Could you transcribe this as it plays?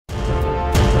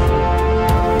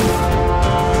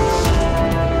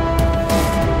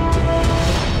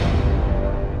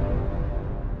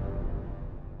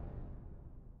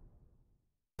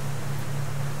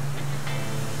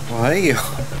Hey,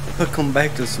 welcome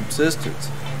back to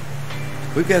Subsistence.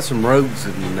 We've got some rogues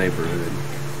in the neighborhood.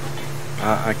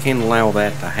 I can't allow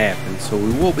that to happen, so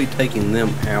we will be taking them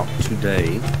out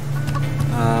today.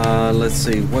 Let's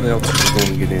see, what else are we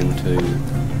going to get into?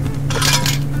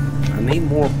 I need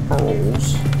more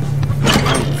pearls.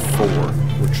 I need 4,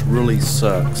 which really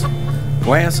sucks.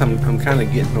 Glass I'm kind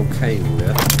of getting okay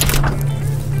with.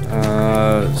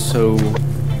 So,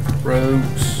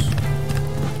 rogues,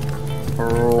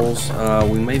 pearls,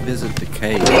 we may visit the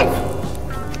cave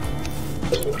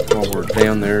while we're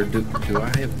down there. Do I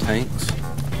have tanks? I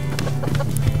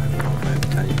don't have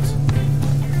tanks.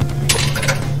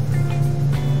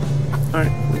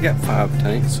 Alright, we got 5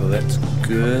 tanks, so that's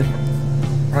good.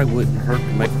 Probably wouldn't hurt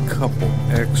to make a couple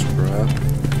extra.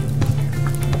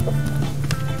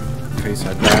 In case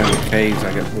I die in the caves,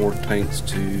 I got more tanks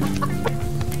to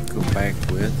go back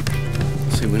with.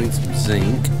 Let's see, we need some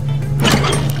zinc.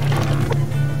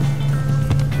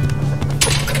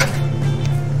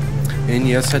 And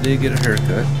yes, I did get a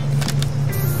haircut.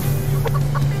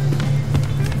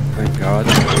 Thank God.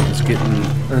 It's getting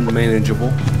unmanageable,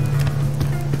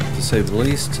 to say the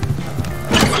least. Put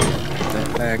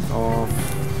that back off.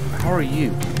 How are you?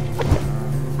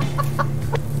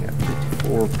 Got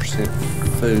 54%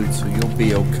 food, so you'll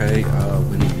be okay.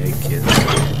 We need 8 kids.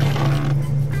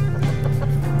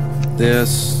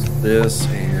 This,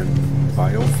 and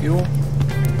biofuel.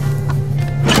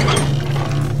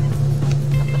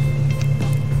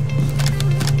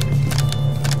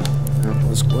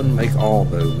 Let's go ahead and make all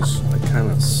those. That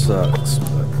kind of sucks,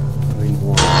 but I need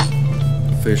more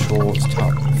official. Let's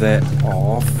top that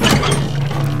off.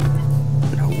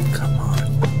 No, come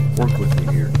on. Work with me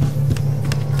here.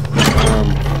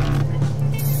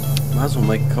 Might as well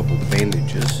make a couple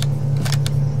bandages.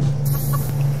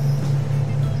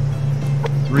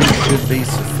 3 should be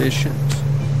sufficient.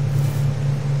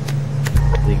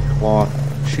 The cloth.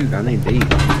 Shoot, I need to eat.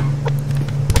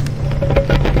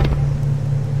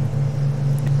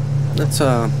 Let's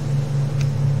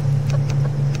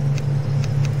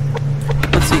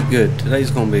eat good. Today's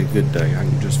gonna be a good day. I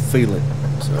can just feel it.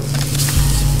 So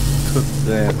cook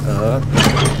that up.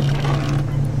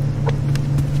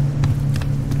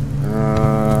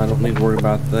 I don't need to worry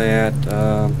about that.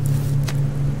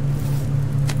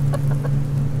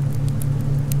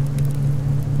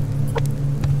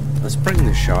 Let's bring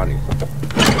the shotty.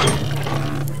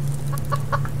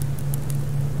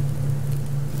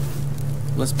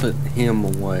 Let's put him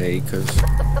away, because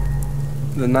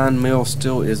the 9mm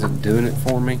still isn't doing it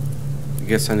for me. I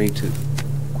guess I need to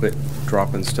quit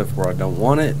dropping stuff where I don't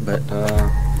want it, but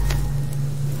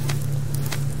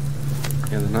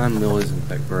yeah, the 9mm isn't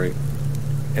that great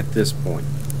at this point.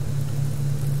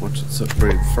 Once it's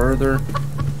upgraded further,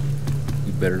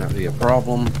 you better not be a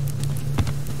problem.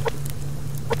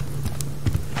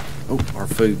 Oh, our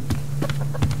food.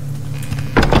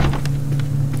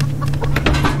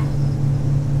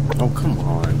 Oh, come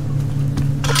on.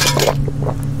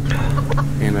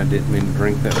 And I didn't mean to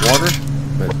drink that water,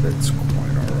 but that's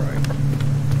quite alright.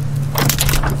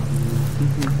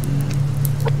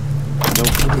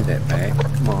 Don't give me that back.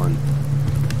 Come on.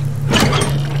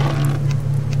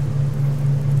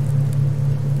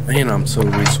 Man, I'm so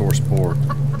resource poor.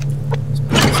 Let's put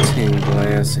this 10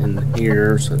 glass in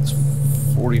here, so it's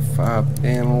 45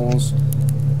 panels.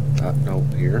 No,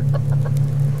 here.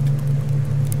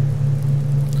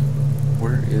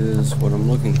 Where is what I'm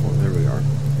looking for? There we are.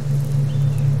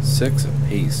 6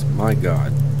 apiece. My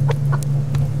God.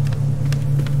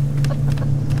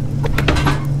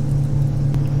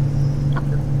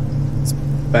 It's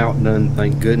about done,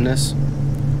 thank goodness.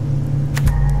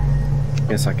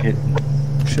 Guess I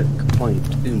shouldn't complain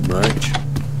too much.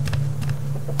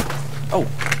 Oh,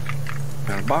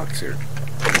 got a box here.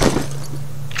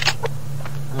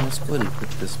 Well, let's go ahead and put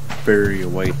this berry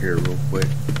away here real quick.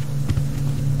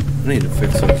 I need to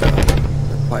fix up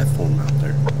the platform out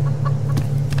there.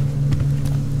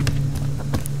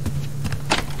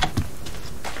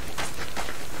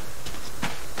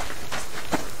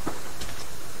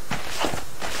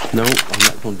 No, I'm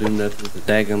not going to do nothing with the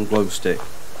daggum glow stick.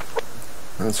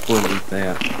 Let's go ahead and eat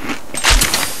that.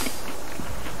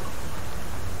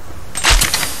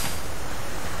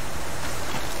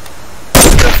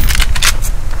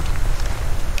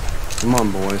 Come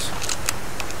on, boys.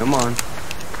 Come on.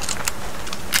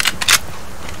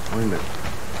 Wait a minute.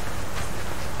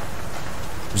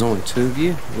 There's only 2 of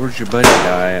you? Where's your buddy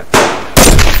guy at?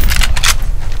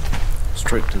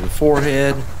 Straight to the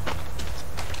forehead.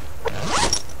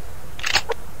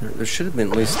 There should have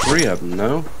been at least 3 of them,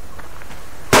 no?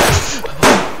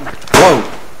 Whoa!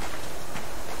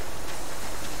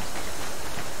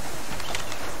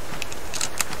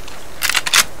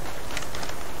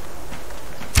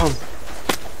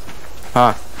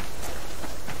 Ha.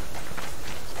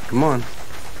 Come on.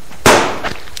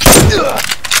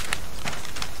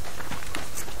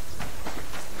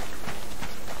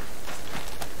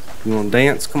 You want to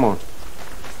dance? Come on.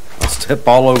 I'll step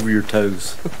all over your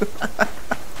toes.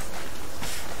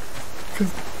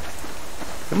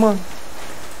 Come on.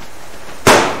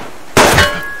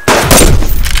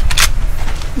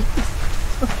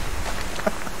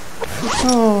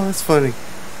 Oh, that's funny.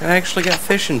 I actually got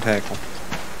fishing tackle.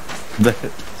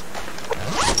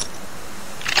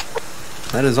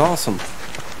 That is awesome.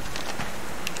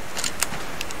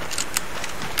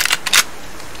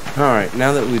 Alright,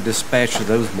 now that we dispatched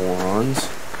those morons,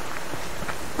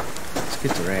 let's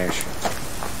get their ashes.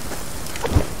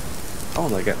 Oh,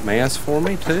 they got mass for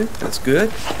me too. That's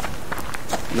good.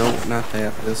 No, not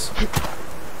that. This.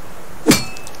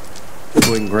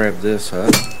 Go ahead and grab this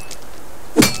up.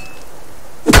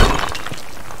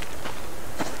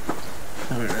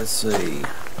 Alright, let's see.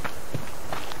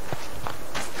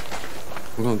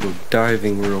 We're gonna go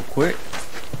diving real quick.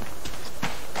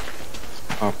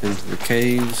 Hop into the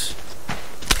caves.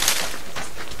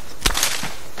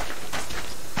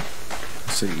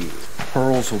 Let's see.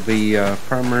 Pearls will be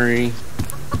primary.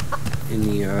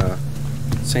 Any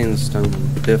sandstone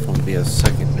will definitely be a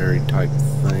secondary type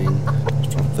thing. Let's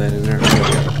drop that in there. We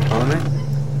got a tonic.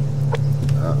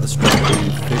 Let's drop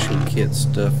the fishing kit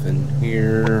stuff in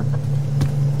here.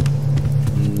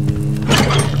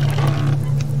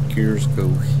 Gears go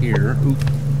here. Oop.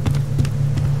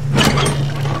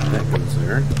 That goes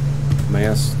there.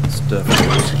 Mass stuff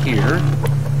goes here.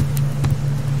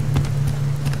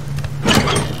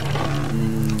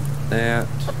 That.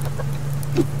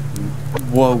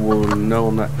 Whoa, whoa, no,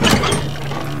 I'm not. I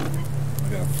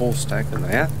got a full stack of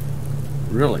that.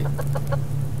 Really?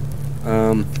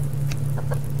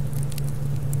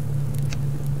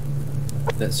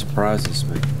 That surprises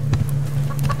me.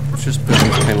 Let's just put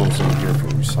these panels in here for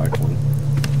recycling.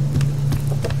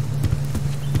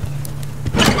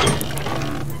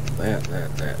 That.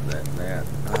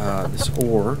 This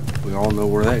ore, we all know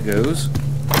where that goes.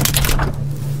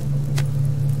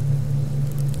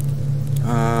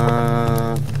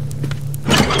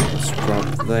 Let's drop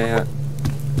that.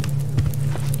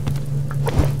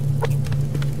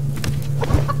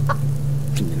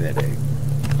 Give me that egg.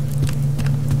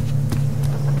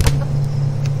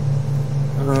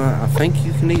 I think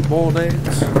you can eat boiled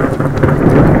eggs.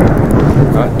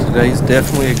 Today's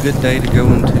definitely a good day to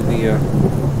go into the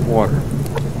water.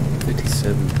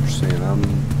 57%.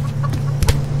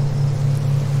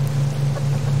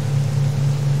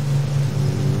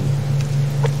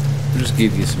 I'll just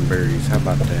give you some berries. How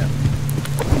about that?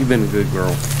 You've been a good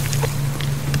girl.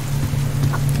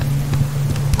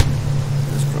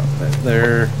 Let's drop that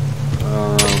there.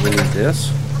 We need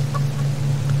this.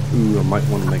 Ooh, I might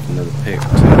want to make another pick too.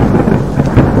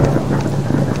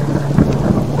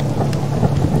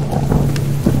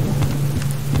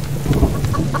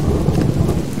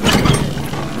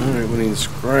 Alright, we need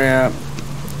scrap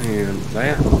and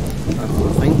that, I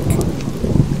think.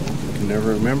 I can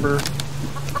never remember.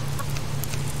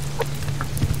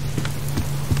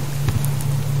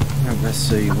 Alright, let's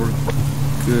see, we're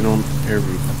good on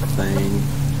everything.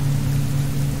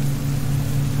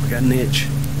 We got an itch.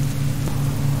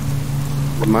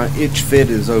 My itch fit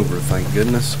is over, thank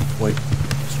goodness. Wait,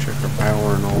 let's check our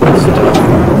power and all that stuff.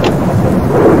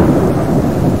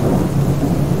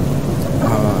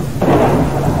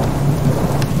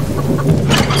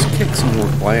 Let's kick some more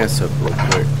glass up real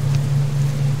quick.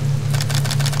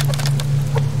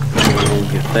 I won't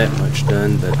get that much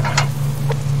done, but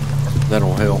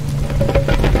that'll help.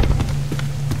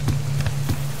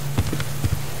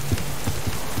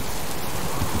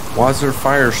 Why is their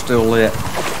fire still lit?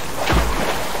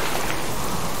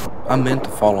 I meant to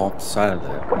fall off the side of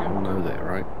that. You'll know that,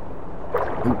 right?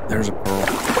 Ooh, there's a pearl.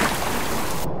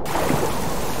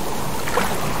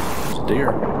 There's a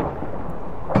deer.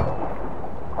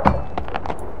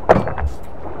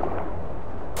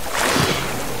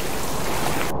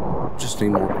 Just need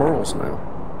more pearls now.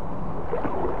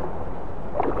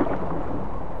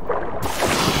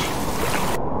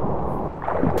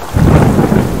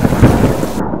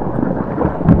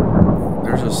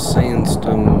 There's a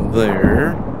sandstone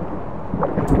there.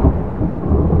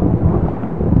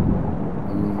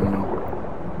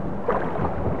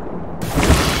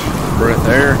 Right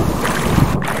there.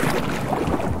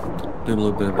 Do a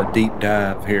little bit of a deep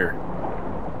dive here.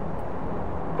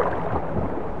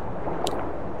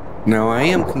 Now I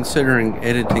am considering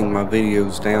editing my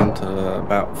videos down to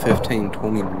about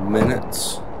 15-20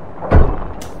 minutes.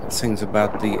 That seems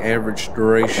about the average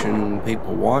duration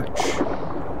people watch.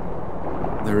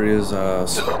 There is a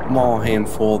small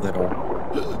handful that'll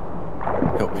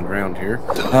help me around here.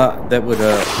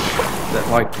 That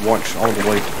like to watch all the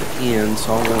way to the end,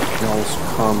 so I want y'all's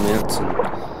comments and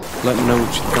let me know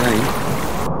what you think.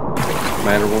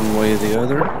 Matter one way or the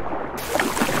other.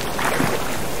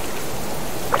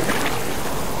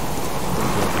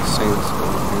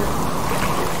 Sandstone here.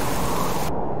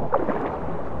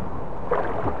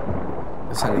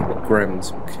 Guess I need to be grabbing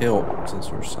some kelp since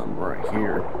there's some right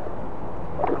here.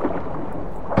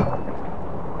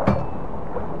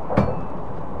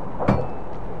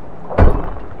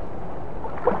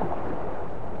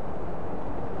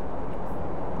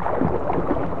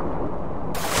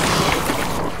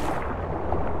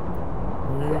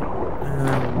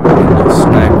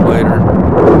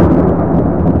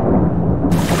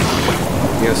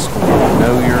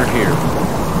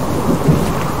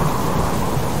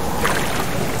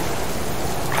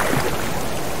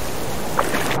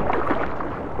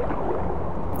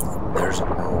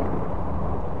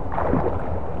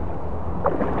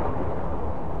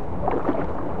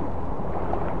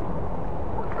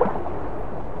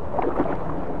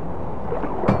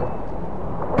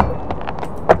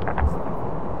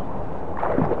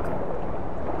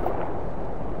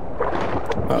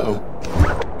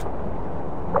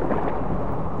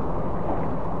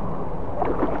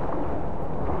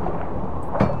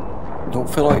 Don't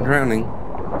feel like drowning.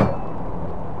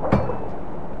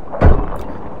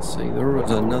 Let's see, there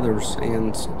was another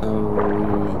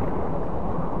sandstone.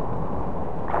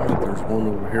 I think there's one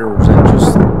over here, or is that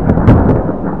just...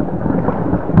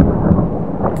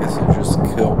 I guess it's just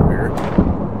kelp here.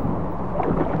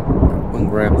 We can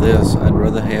grab this. I'd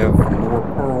rather have more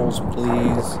pearls,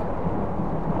 please.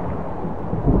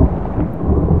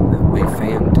 That would be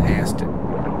fantastic.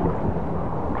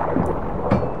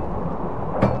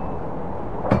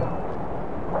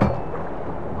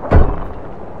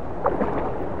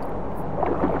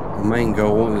 Main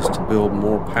goal is to build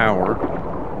more power.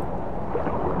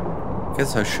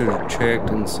 Guess I should have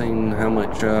checked and seen how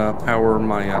much power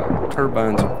my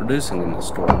turbines are producing in the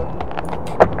storm.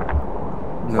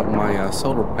 No, my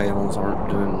solar panels aren't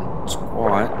doing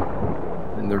squat,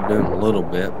 and they're doing a little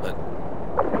bit, but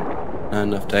not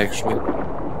enough to actually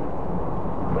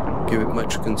give it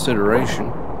much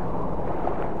consideration.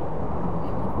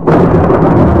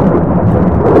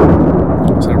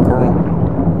 Is that a pearl?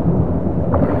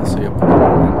 I see a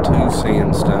pearl and 2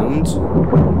 sandstones.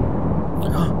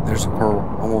 There's a pearl.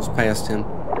 Almost past him.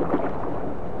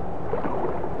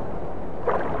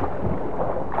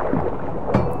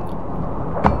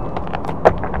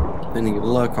 Any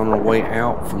luck on our way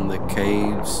out from the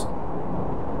caves,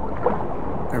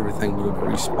 everything would have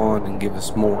respawned and give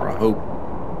us more, I hope.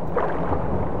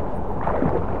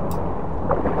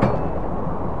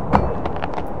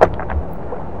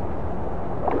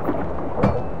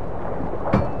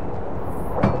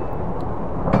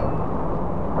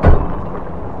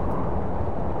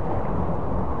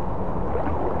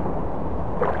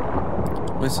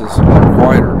 This is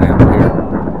quieter down here.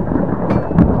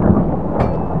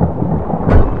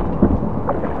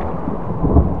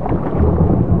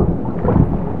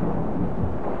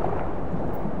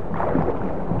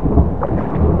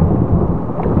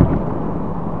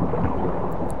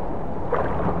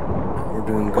 We're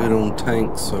doing good on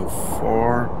tanks so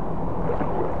far.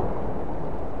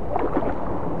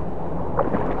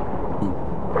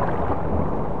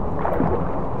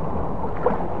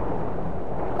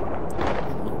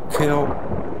 Kelp.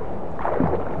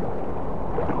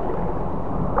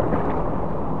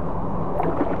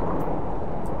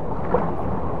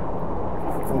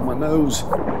 Oh, my nose. We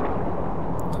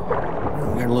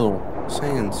got a little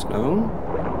sandstone.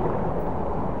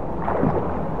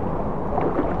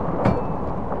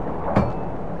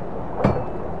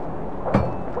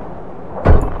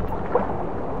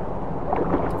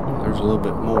 There's a little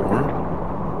bit more.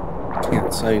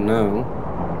 Can't say no.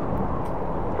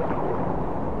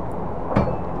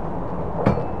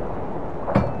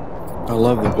 I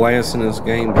love the glass in this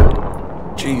game,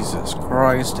 but Jesus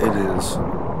Christ, it is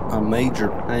a major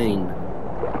pain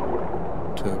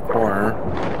to acquire,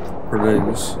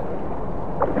 produce,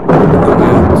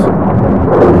 everything else.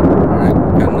 Alright,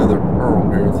 got another pearl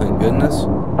here, thank goodness.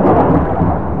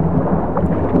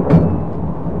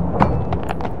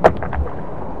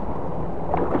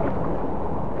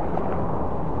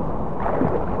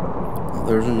 Oh,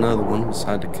 there's another one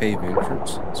beside the cave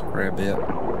entrance. Let's grab it.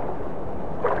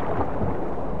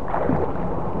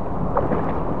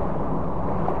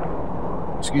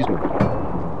 Excuse me.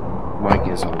 Mic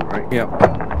is on, right? Yep.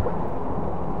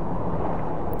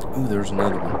 Ooh, there's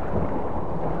another one.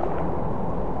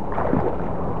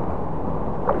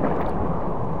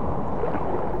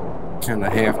 kind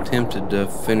of half tempted to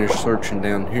finish searching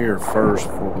down here first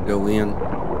before we go in.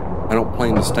 I don't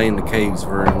plan to stay in the caves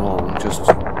very long, just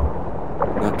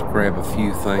enough to grab a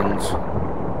few things.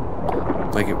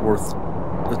 Make it worth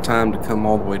the time to come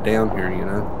all the way down here, you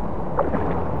know.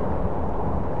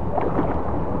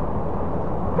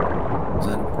 Is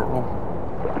that a purple?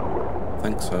 I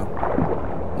think so.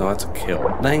 No, that's a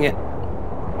kill. Dang it.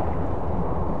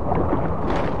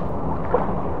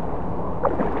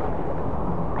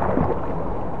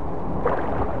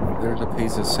 There's a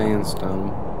piece of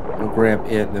sandstone. We'll grab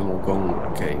it, then we'll go in the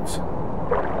caves.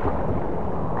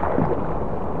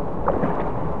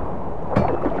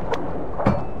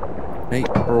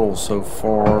 Eight pearls so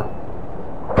far,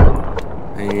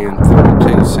 and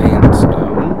 32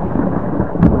 sandstone.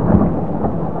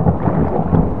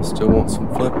 Still want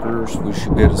some flippers. We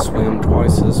should be able to swim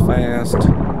twice as fast.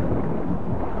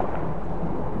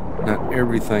 Not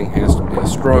everything has to be a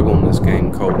struggle in this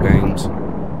game, Cold Games.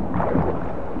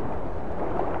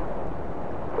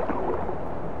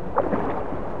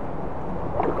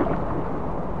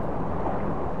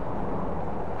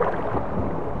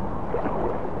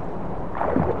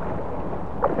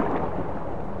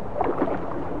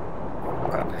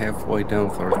 Halfway down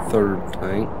with our third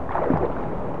tank.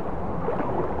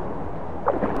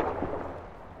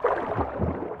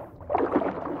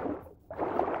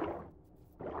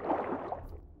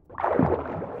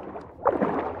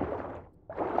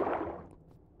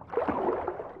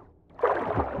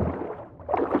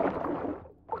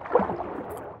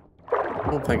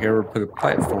 I don't think I ever put a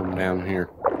platform down here.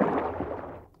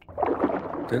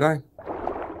 Did I?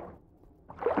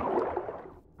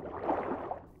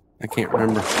 I can't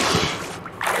remember.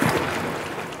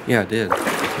 Yeah, I did.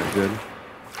 Pretty good.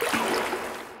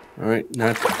 Alright,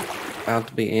 not about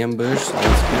to be ambushed, so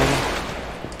that's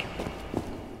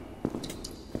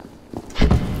good.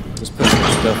 Let's put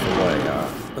some stuff away.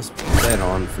 Let's put that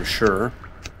on for sure.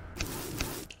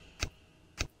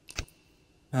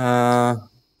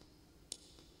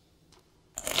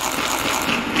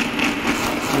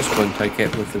 Just go and take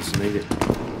that with us and eat it.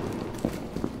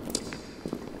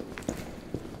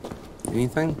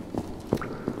 Anything?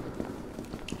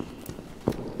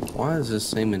 Why is this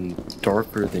seeming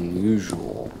darker than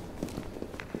usual?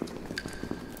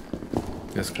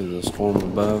 Guess because of the storm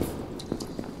above.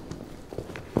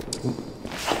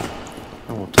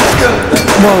 I will take that.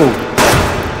 Whoa!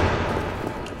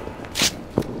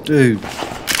 Dude.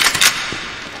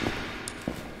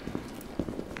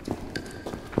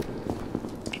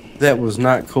 That was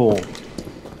not cool.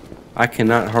 I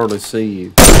cannot hardly see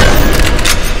you.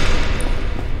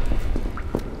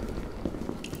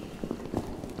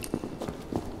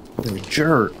 You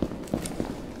jerk.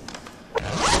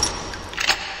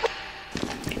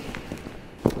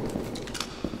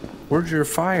 Where's your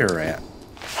fire at?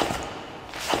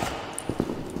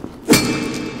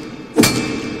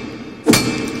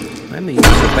 Let me use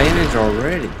the bandage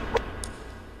already.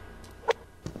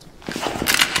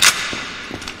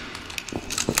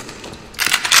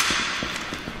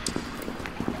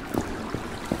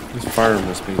 This fire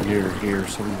must be near here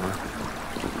somewhere.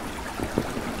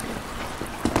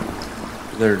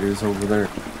 There it is, over there.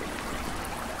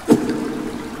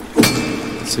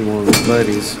 Let's see one of his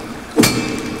buddies.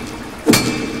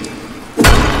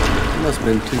 He must have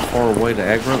been too far away to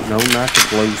aggro. No, not the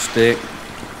glow stick.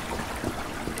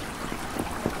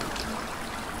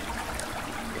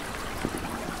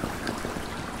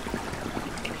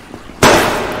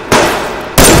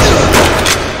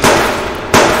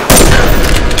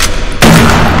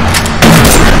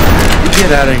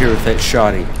 Get out of here with that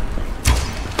shotty.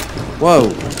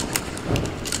 Whoa.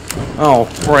 Oh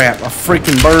crap, a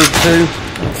freaking bird too?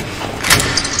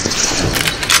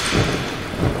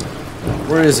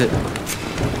 Where is it?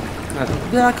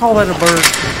 Did I call that a bird?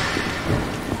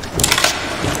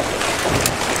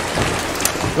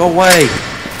 Go away.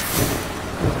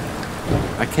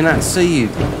 I cannot see you.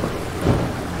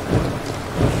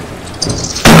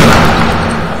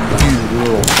 You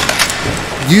little...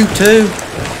 You too?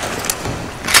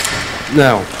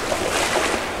 No.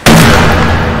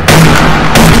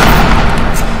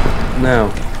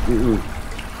 No.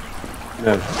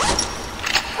 No.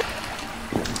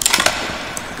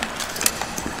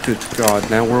 Good God,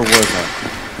 now where was I?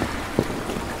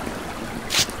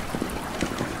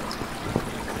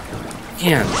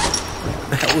 Again,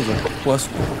 that was a plus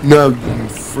one. No, you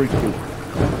freaking...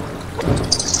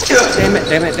 Damn it,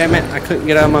 damn it, damn it. I couldn't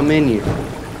get out of my menu.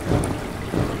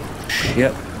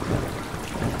 Shit.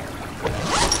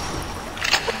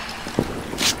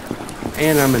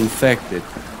 And I'm infected.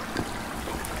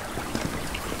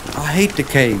 I hate the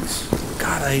caves.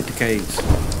 God, I hate the caves.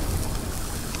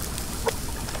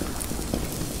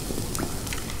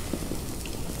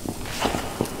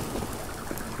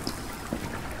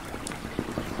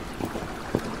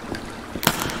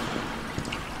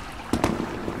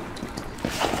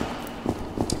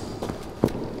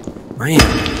 Man.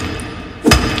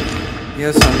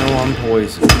 Yes, I know I'm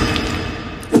poisoned.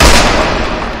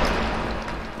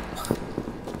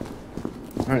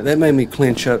 Alright, that made me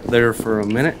clench up there for a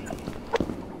minute.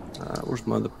 Where's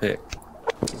my other pick?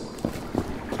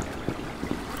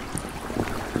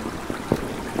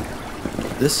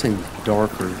 This seems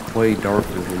darker, way darker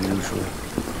than usual.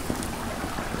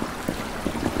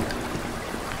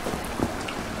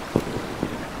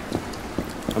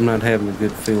 I'm not having a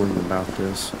good feeling about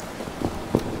this.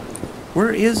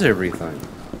 Where is everything?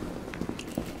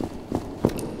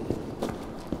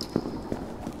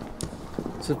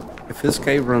 So if this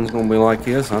cave run's gonna be like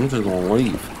this, I'm just gonna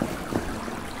leave.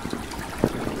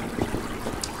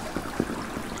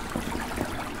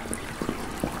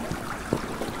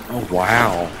 Oh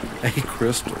wow, a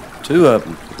crystal. 2 of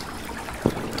them.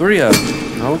 3 of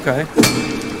them. Okay.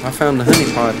 I found the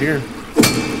honey pot here.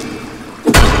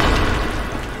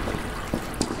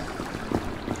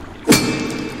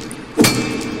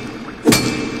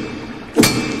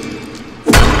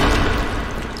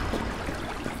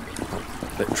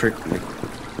 That tricked me.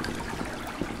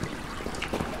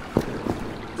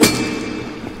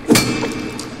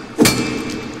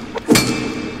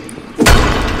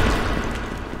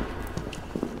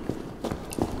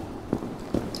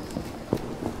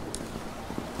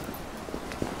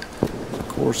 Of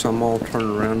course, I'm all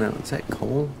turned around now. Is that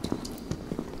coal?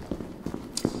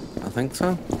 I think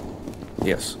so.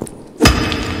 Yes.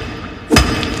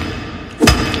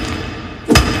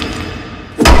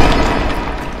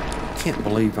 I can't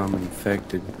believe I'm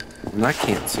infected, and I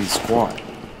can't see squat,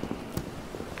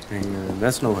 and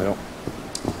that's no help.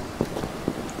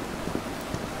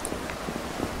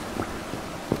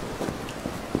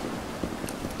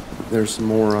 There's some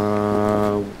more,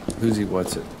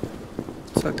 what's it?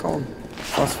 What's that called?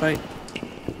 Phosphate?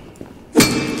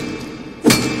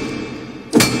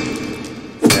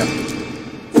 Yeah.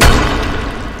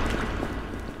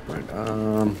 Right,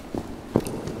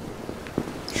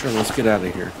 sure, let's get out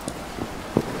of here.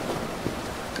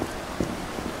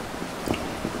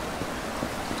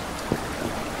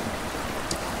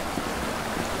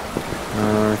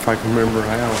 If I can remember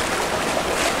how.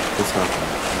 It's not that.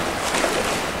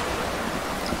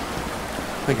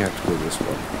 I think I have to go this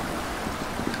way.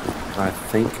 I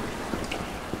think.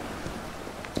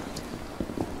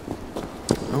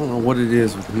 I don't know what it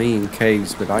is with me in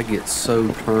caves, but I get so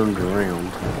turned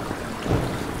around.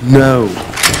 No!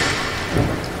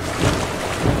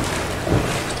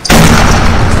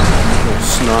 Little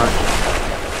snot.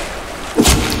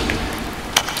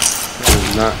 That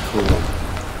is not cool.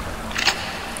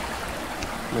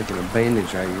 Making a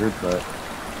bandage out of your butt.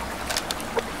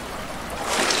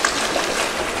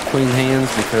 Clean hands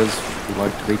because we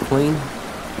like to be clean.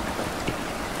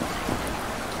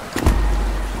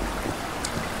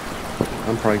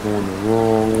 I'm probably going the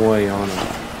wrong way on it.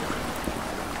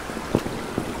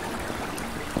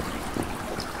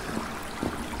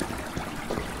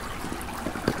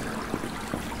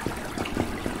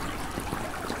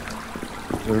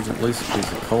 There's at least a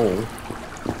piece of coal.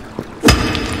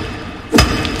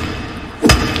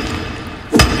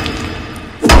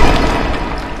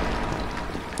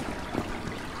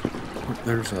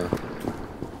 There's a...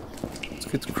 Let's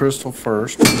get the crystal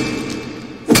first.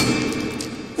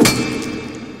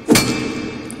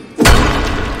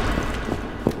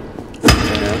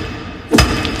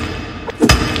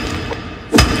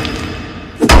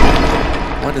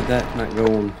 Why did that not go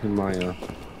into my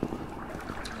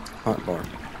hot bar?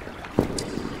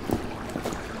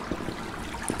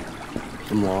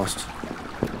 I'm lost.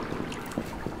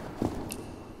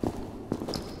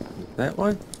 That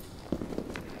way?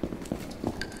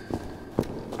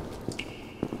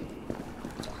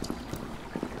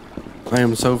 I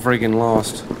am so freaking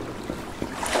lost.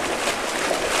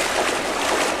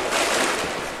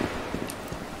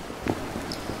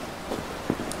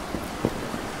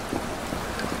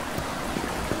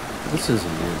 This isn't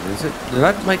it, is it? Did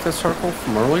I make a circle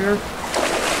from earlier?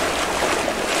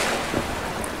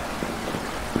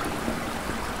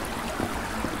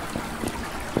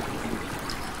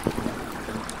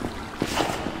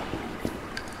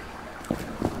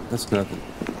 That's nothing.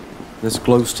 This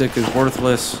glow stick is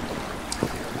worthless.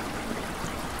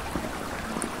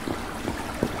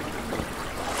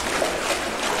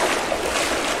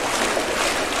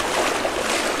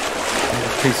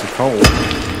 Piece of coal.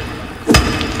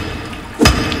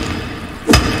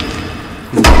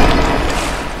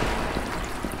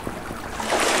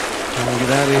 I'll get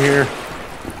out of here.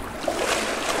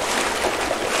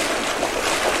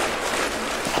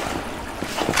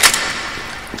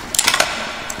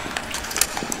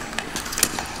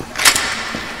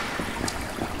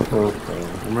 Okay,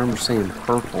 remember seeing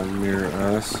purple near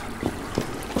us.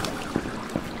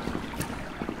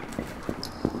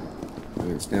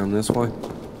 Maybe it's down this way.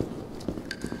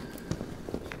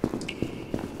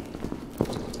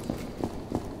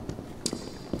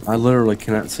 I literally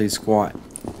cannot see squat.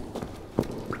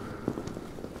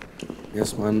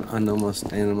 Yes, I know my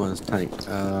stamina is tank.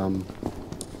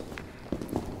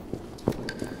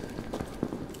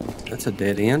 That's a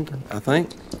dead end, I think.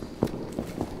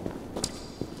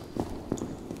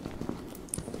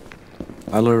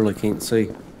 I literally can't see.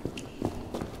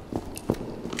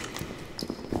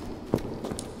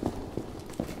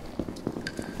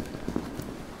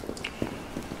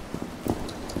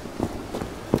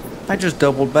 I just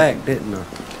doubled back, didn't I?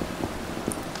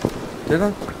 Did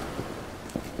I?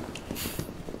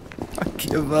 I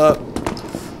give up.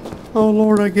 Oh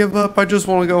Lord, I give up. I just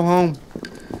want to go home.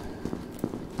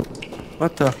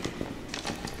 What the?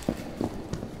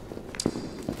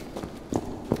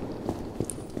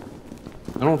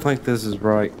 I don't think this is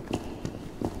right.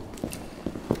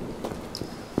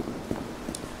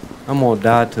 I'm gonna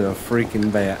die to a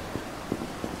freaking bat.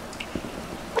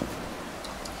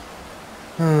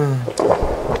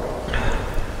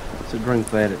 So drink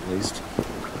that at least.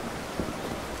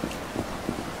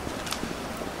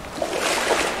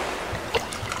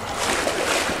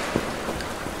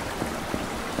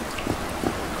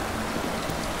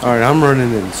 Alright, I'm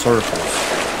running in circles.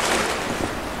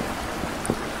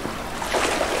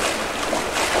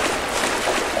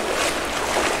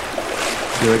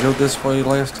 Did I go this way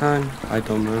last time? I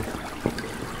don't know.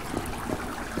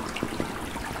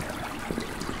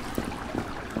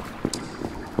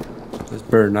 This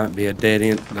better not be a dead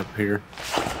end up here.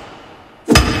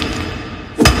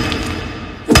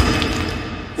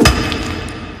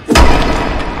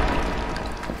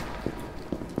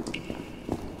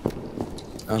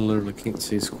 I literally can't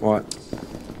see squat.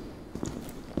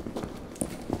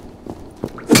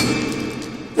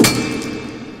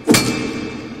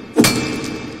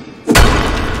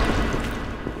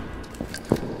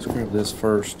 Let's grab this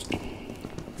first.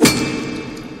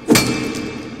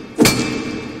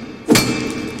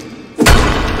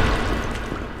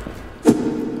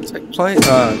 Is that clay?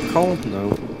 Coal? No.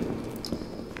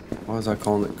 Why was I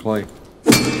calling it clay?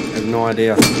 I have no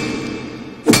idea. I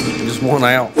just want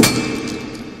out.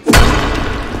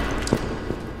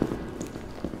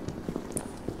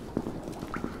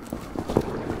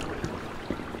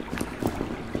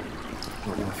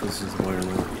 This is the way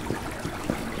around.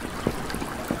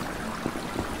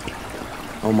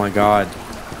 Oh my God.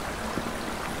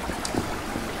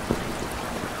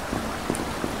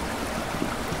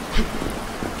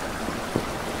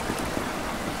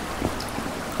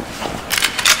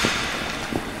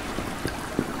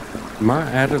 Am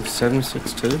I out of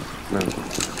 762? No.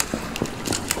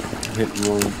 I'm hitting the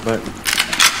wrong button.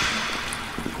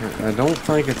 I don't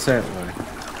think it's that way.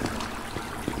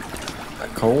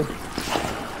 That coal?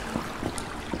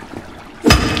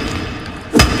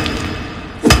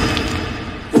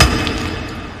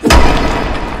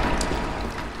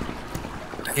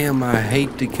 Damn, I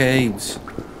hate the caves.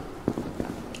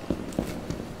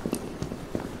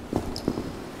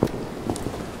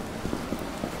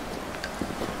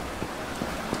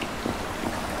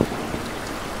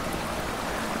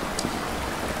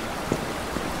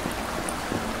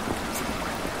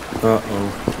 Uh-oh.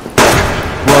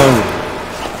 Whoa.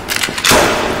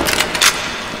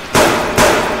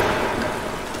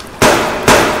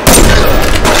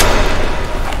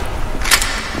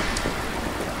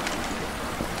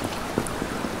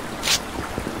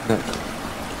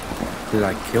 Did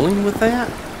I kill him with that?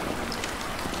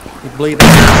 He bleed out.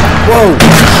 Whoa!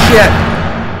 Shit!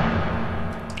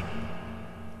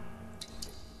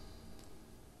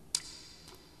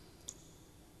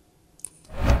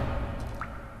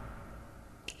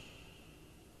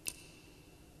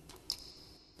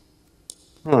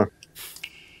 Huh.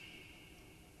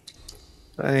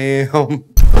 Damn.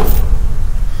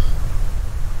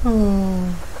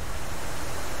 Oh.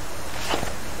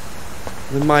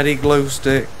 The mighty glow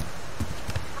stick.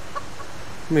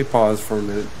 Let me pause for a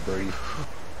minute to breathe.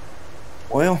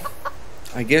 Well,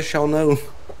 I guess y'all know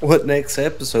what next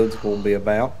episode's going to be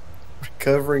about.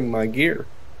 Recovering my gear.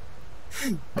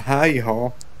 Bye,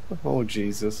 y'all. Oh,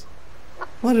 Jesus.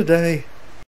 What a day.